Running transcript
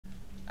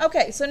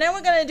Okay, so now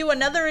we're going to do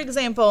another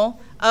example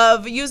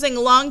of using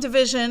long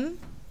division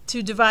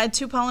to divide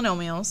two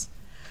polynomials.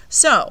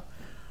 So,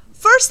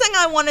 first thing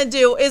I want to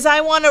do is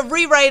I want to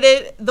rewrite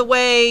it the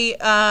way,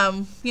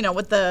 you know,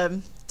 with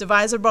the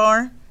divisor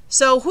bar.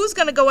 So who's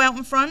going to go out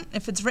in front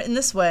if it's written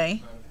this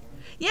way?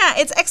 Yeah,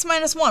 it's x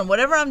minus 1.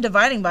 Whatever I'm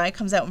dividing by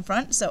comes out in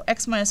front, so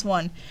x minus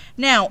 1.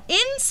 Now,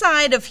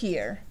 inside of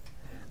here,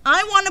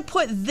 I want to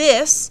put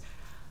this.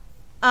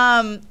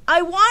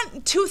 I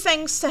want two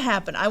things to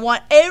happen. I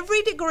want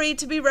every degree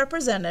to be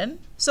represented.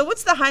 So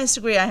what's the highest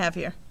degree I have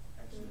here?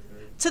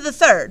 To the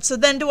third. So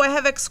then do I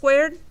have x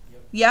squared?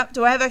 Yep.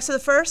 Do I have x to the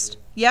first?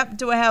 Yep.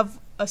 Do I have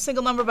a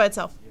single number by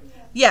itself?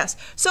 Yes.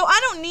 So I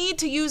don't need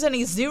to use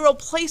any zero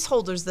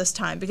placeholders this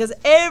time because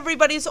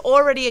everybody's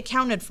already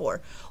accounted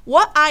for.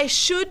 What I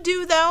should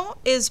do, though,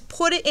 is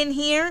put it in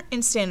here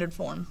in standard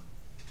form.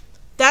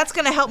 That's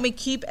going to help me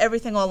keep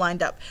everything all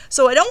lined up.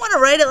 So I don't want to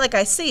write it like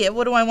I see it.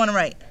 What do I want to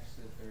write?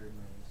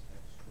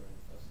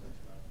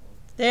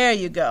 There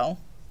you go.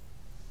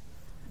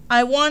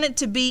 I want it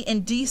to be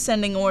in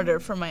descending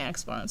order for my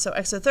exponents. So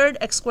x to the third,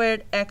 x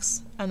squared,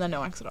 x, and then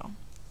no x at all.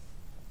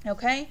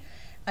 Okay?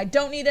 I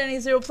don't need any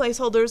zero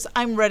placeholders.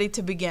 I'm ready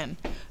to begin.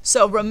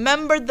 So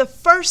remember, the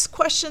first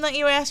question that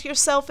you ask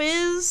yourself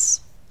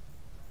is?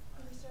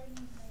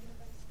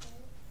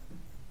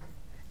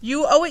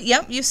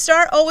 You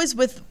start always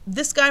with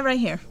this guy right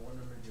here.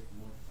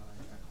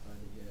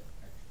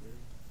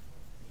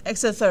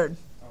 X to the third.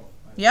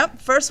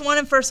 Yep, first one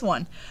and first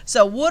one.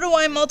 So what do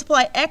I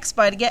multiply x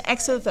by to get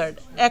x to the third?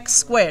 X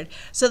squared.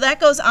 So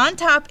that goes on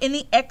top in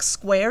the x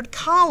squared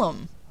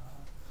column.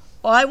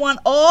 Well, I want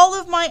all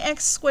of my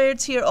x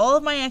squareds here, all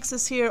of my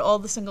x's here, all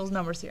the singles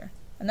numbers here.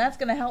 And that's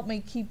going to help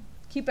me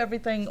keep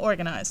everything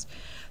organized.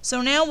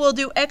 So now we'll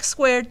do x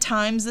squared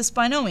times this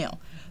binomial.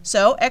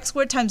 So x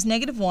squared times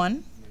negative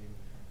 1,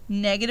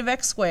 negative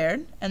x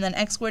squared, and then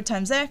x squared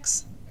times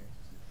x,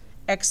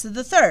 x to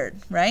the third,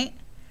 right?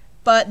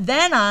 But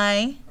then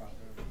I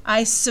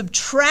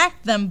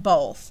subtract them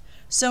both.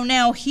 So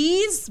now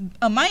he's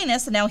a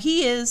minus, and now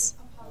he is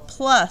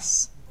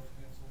plus.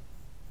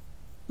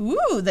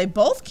 Ooh, they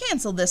both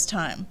cancel this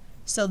time.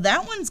 So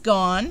that one's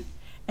gone,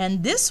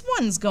 and this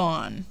one's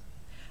gone.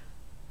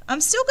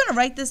 I'm still going to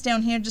write this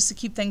down here just to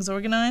keep things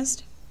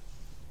organized.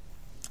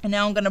 And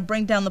now I'm going to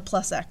bring down the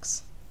plus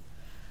x.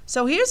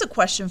 So here's a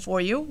question for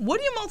you. What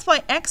do you multiply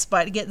x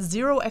by to get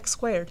 0x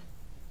squared?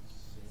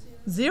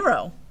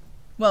 0.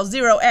 Well,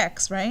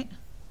 0x, right?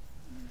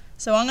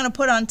 So I'm going to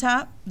put on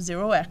top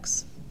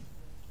 0x.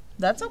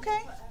 That's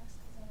okay.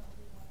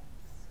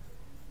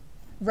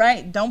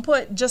 Right, don't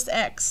put just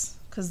x.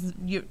 Because,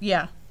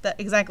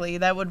 exactly,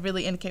 that would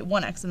really indicate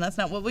 1x, and that's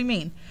not what we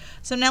mean.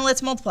 So now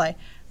let's multiply.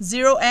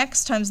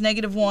 0x times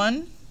negative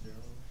 1,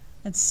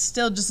 it's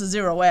still just a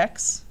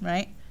 0x,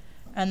 right?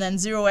 And then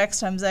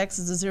 0x times x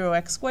is a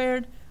 0x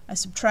squared. I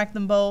subtract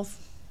them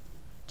both.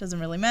 Doesn't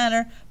really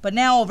matter. But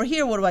now over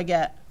here, what do I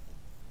get?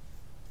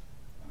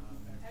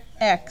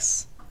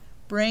 X.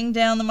 Bring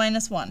down the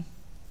minus 1.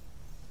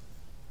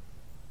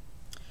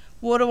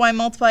 What do I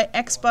multiply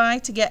x by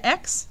to get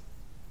x?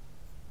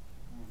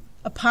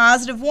 A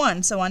positive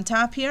 1. So on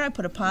top here, I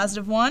put a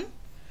positive 1.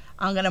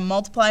 I'm going to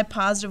multiply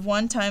positive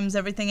 1 times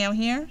everything out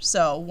here.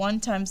 So 1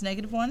 times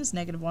negative 1 is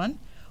negative 1.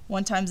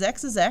 1 times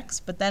x is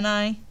x. But then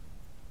I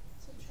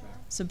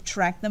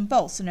subtract them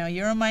both. So now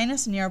you're a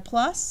minus and you're a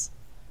plus.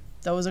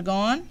 Those are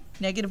gone.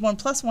 Negative 1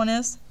 plus 1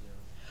 is?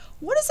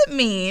 What does it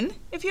mean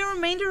if your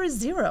remainder is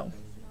 0?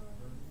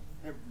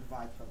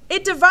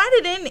 It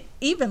divided in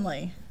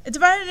evenly. It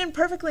divided in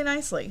perfectly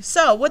nicely.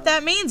 So what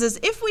that means is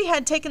if we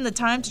had taken the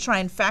time to try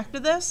and factor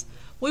this,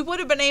 we would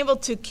have been able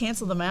to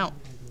cancel them out.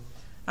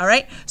 All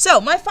right? So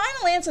my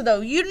final answer,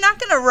 though, you're not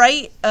going to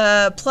write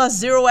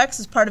plus 0x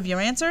as part of your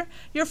answer.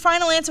 Your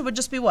final answer would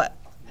just be what?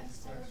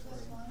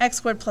 X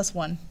squared plus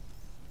 1.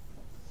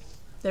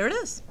 There it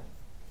is.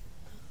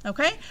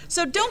 Okay?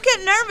 So don't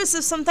get nervous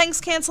if some things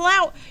cancel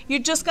out. You're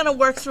just going to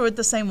work through it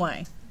the same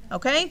way.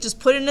 Okay? Just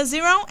put in a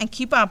 0 and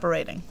keep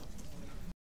operating.